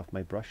of paint off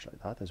my brush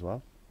like that as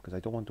well, because I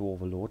don't want to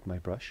overload my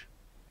brush.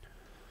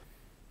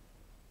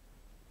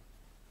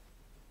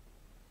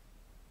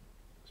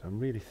 So I'm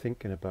really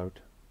thinking about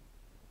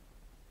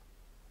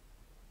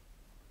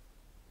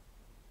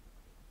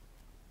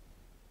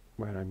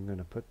where I'm going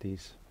to put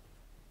these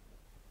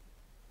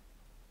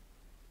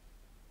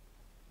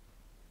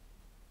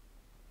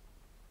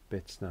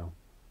bits now.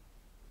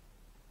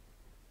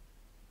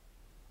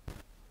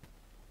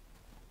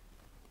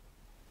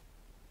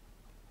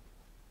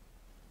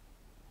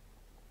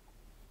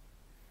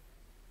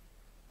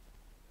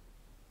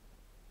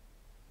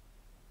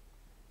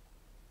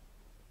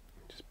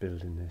 Just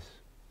building this.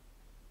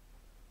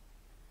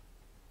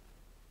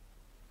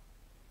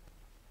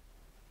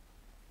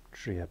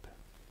 Tree up,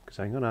 because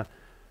I'm going to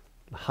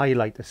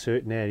highlight a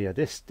certain area.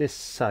 This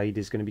side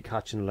is going to be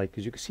catching the light,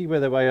 because you can see where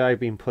the way I've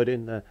been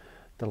putting the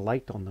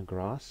light on the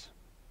grass.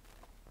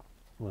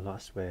 Well,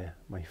 that's where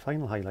my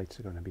final highlights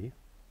are going to be.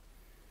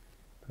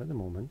 But at the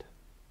moment,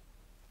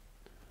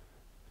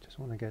 I just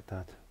want to get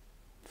that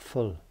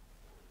full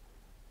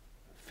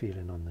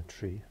feeling on the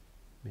tree.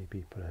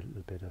 Maybe put a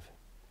little bit of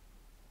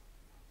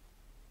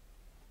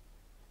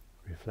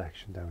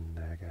reflection down in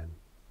there again.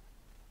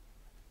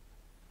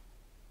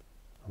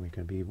 And we're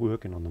going to be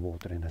working on the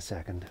water in a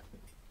second.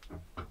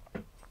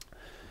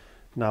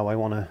 Now I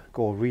want to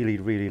go really,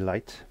 really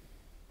light.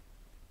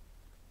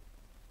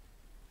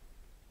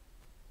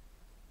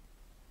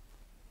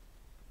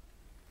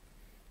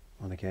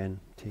 And again,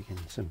 taking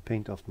some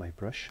paint off my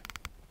brush.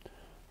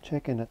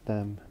 Checking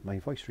that my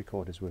voice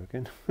recorder is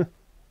working.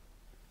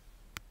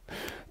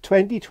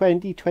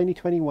 2020,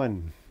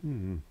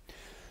 2021.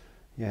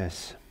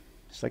 Yes,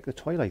 it's like the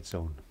Twilight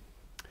Zone.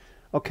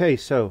 Okay,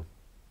 so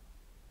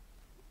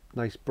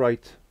nice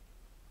bright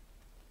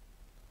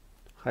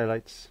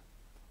highlights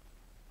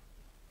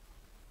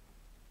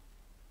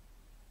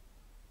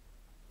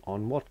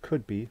on what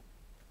could be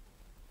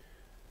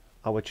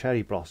our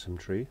cherry blossom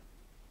tree.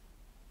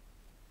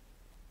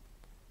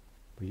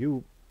 But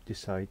you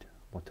decide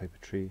what type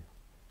of tree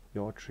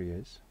your tree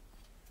is.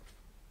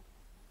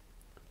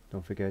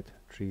 Don't forget,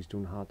 trees do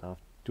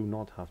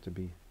not have to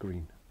be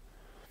green.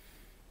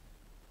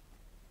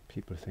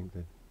 People think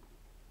that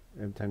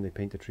every time they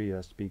paint a tree it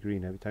has to be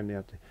green. Every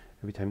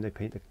time they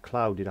paint a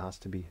cloud it has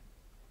to be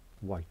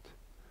white.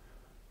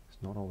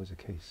 It's not always the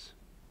case.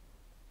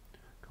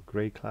 Got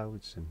grey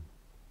clouds and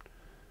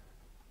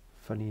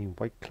funny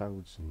white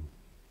clouds, and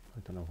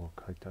I don't know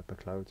what type of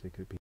clouds it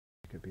could be.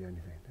 It could be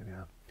anything. There we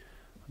are.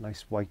 A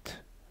nice white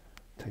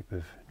type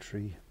of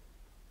tree.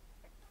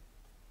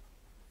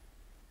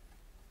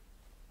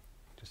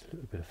 Just a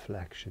little bit of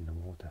flex in the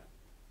water.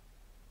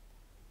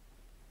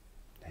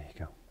 There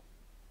you go.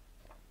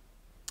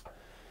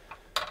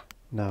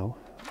 Now,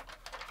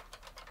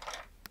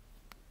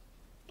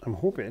 I'm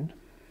hoping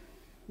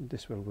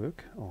this will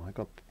work. Oh, I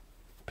got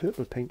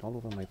purple paint all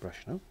over my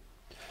brush now.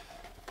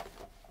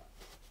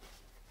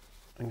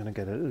 I'm going to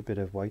get a little bit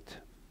of white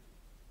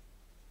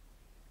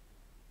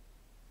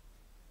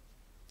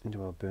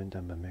into our burnt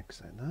umber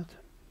mix like that.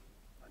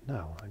 And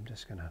now I'm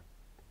just going to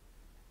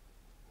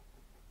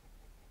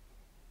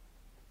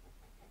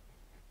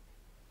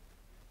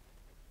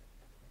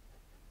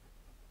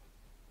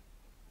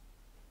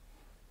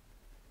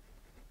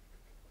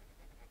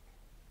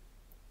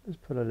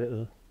just put a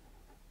little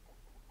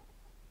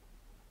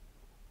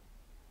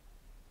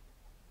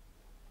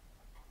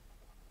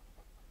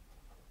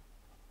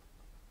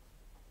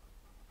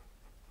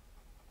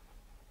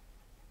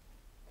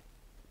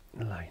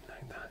line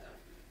like that.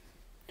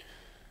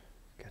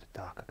 Get a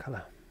darker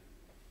colour.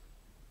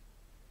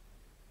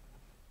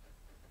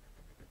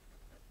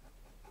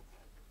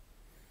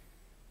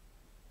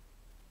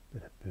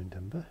 Bit of burnt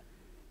umber.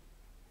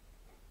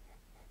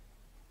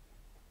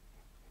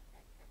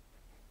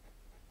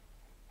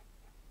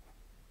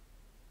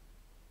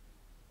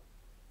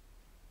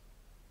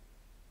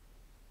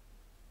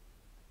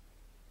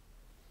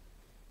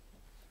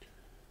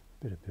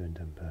 Bit of burnt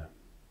umber.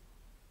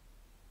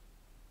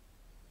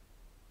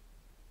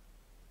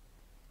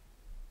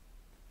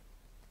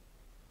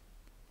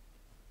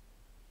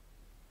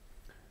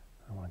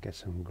 I want to get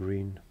some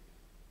green.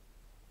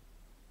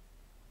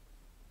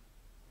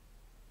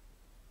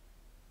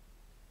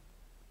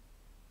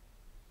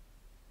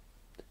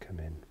 To come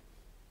in.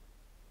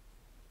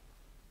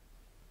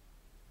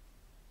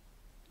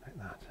 Like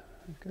that.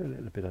 Let's get a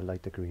little bit of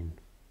lighter green.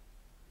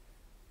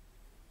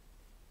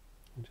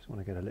 I just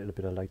want to get a little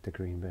bit of lighter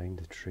green behind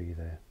the tree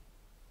there.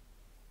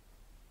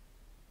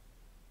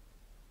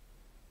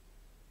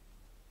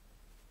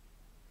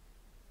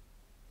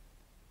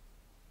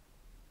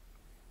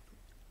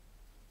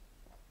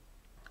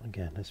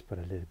 Again, let's put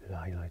a little bit of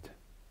highlight.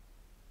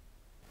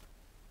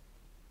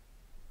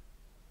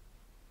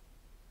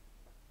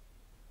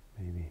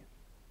 Maybe.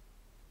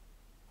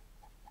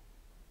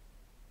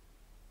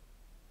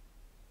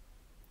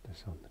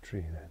 Just on the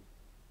tree there.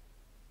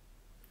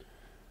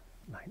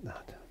 Like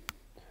that.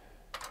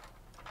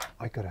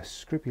 I got a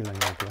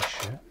scrupulina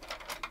brush here.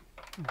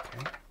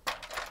 Okay.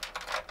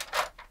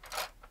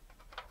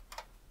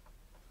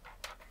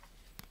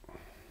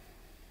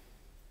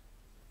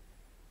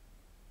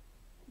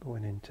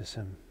 Going into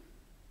some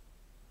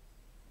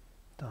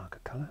darker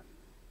colour.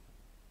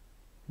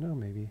 No,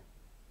 maybe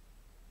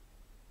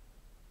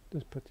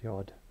just put the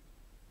odd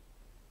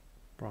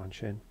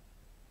branch in.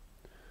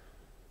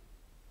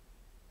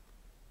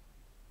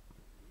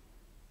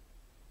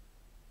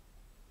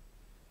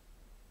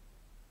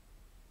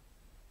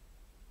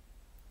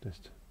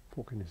 Just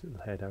poking his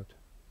little head out,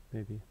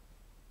 maybe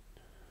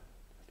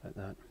just like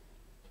that.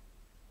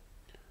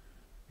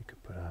 You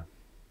could put a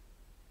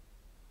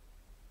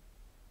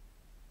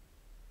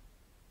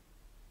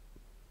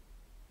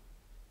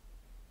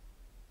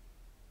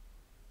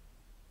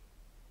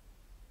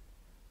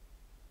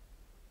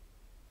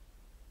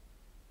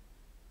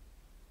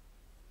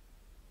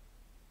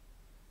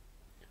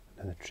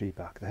another tree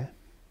back there.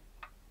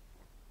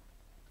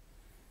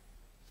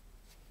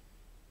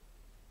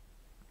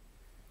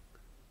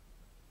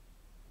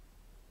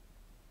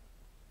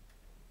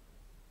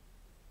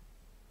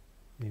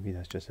 Maybe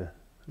that's just a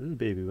little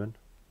baby one.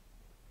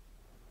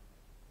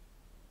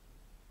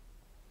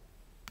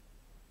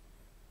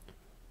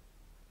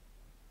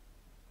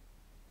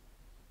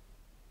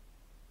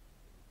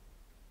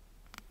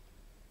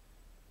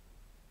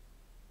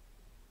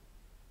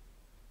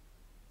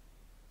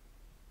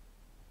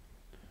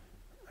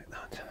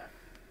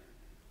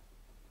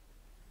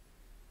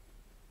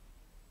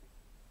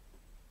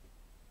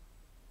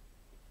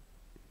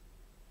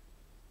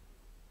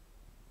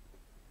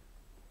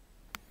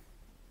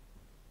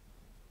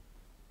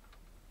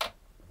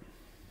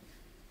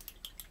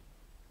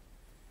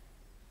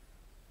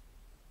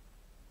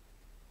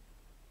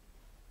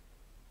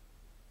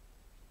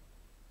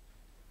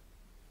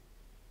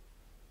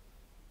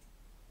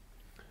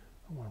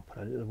 I'll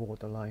put a little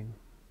water line.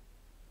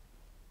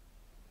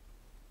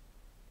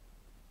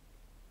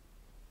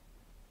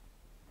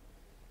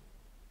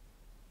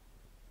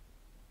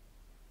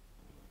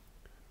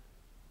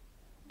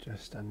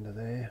 Just under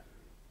there.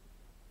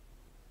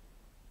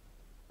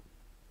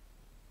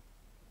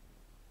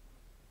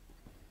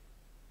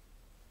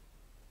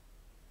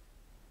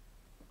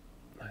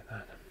 Like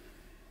that.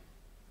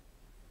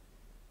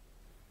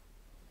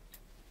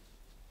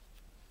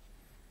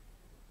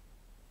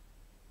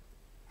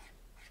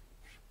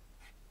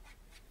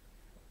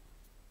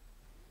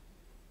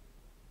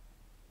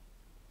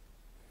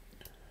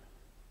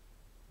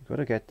 You've got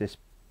to get this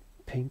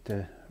paint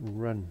to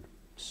run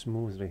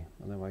smoothly,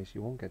 otherwise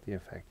you won't get the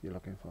effect you're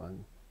looking for, and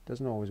it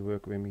doesn't always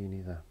work with me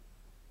neither.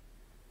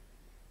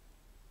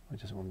 I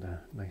just want a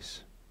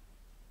nice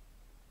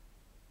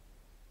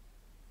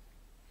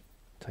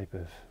type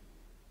of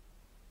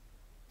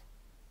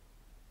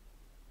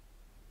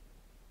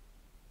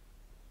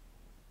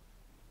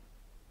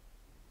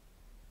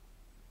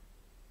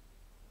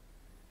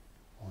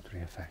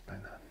watery effect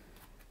like that.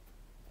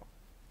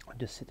 I'm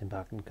just sitting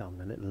back and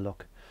having a little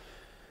look.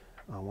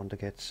 I want to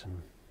get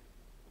some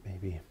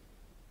maybe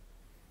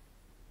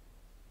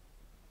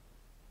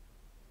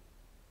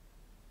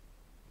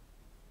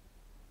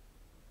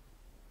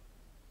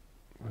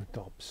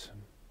tops.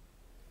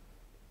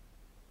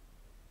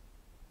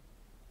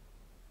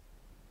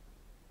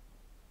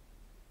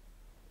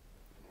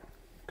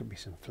 Could be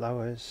some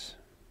flowers.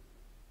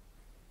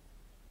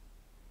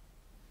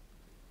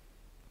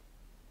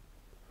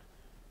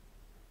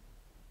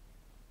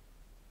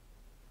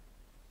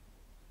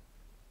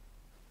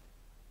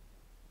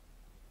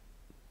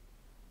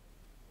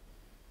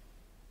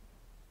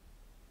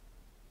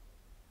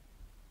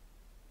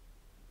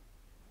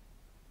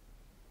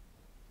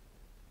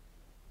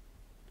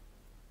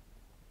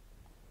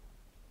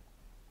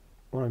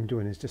 What I'm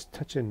doing is just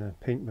touching the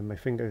paint with my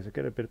fingers. I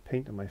get a bit of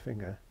paint on my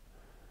finger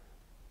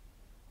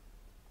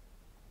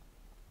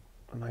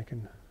and I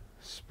can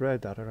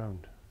spread that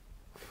around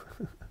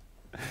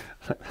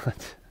like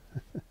that.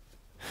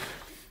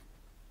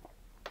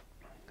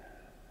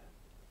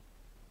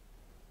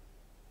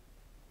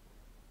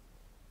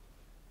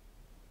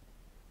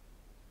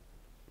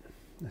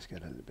 Let's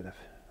get a little bit of,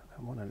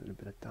 I want a little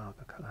bit of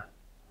darker colour.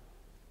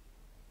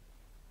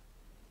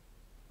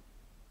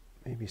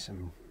 Maybe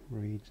some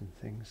reeds and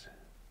things.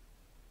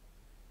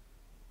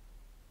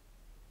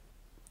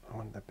 I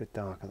want a bit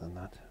darker than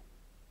that.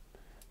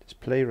 Just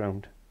play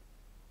around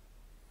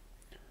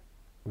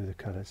with the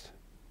colours.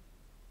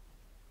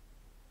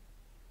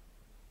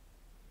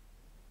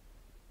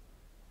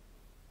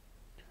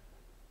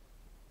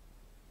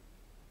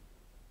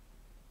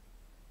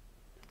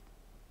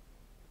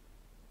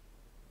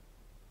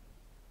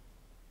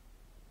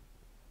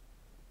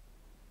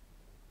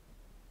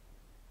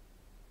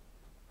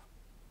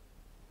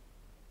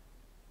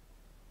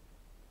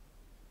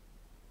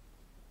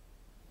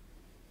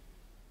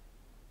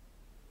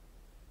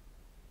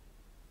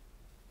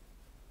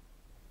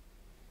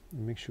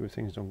 Make sure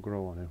things don't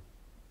grow on it.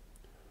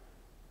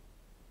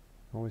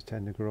 Always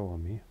tend to grow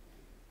on me.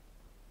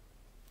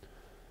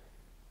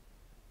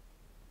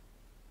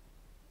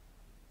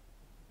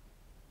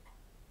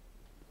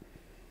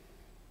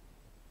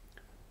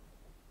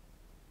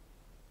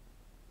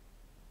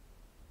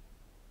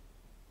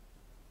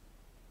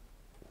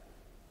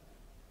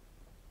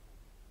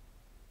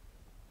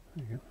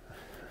 There you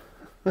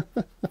go.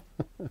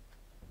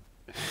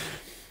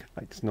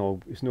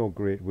 It's no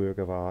great work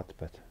of art,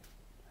 but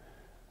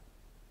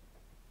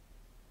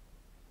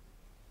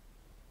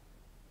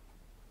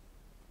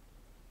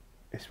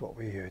it's what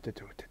we're here to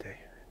do today.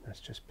 That's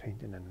just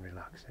painting and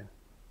relaxing.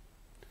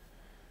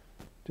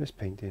 Just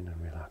painting and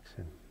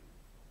relaxing.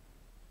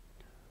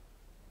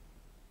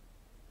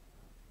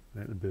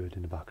 Little bird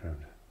in the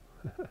background.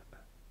 There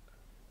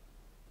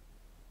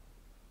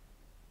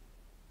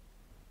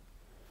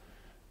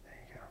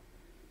you go.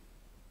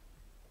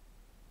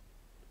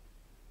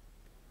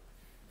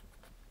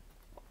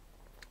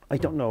 I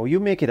don't know. You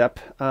make it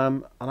up,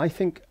 and I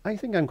think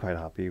I'm quite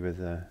happy with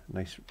a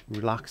nice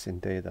relaxing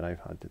day that I've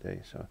had today.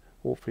 So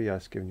hopefully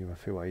that's given you a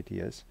few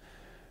ideas.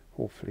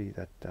 Hopefully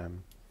that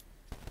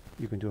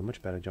you can do a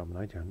much better job than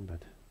I done,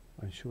 but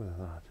I'm sure of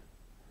that.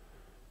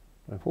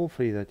 But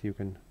hopefully that you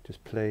can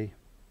just play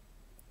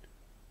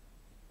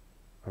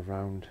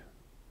around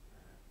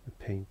the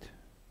paint,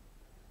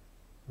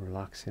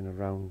 relaxing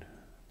around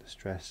the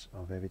stress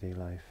of everyday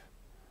life.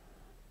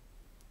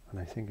 And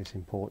I think it's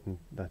important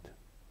that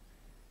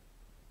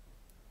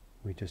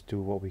we just do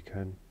what we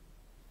can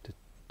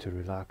to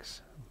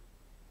relax.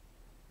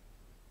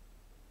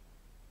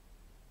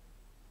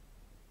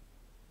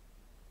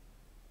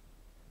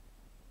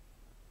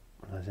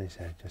 And as I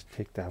said, just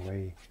take that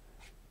away,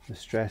 the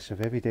stress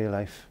of everyday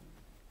life.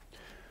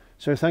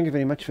 So thank you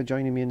very much for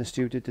joining me in the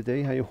studio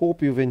today. I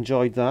hope you've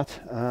enjoyed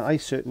that. I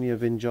certainly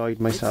have enjoyed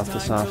myself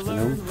this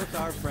afternoon.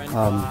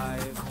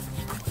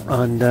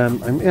 And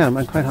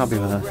I'm quite happy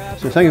with that.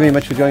 So thank you very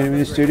much for joining me in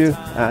the studio.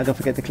 Don't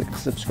forget to click the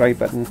subscribe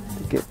button.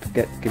 Give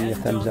me a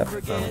thumbs up.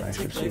 I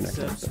shall see you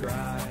next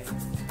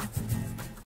time.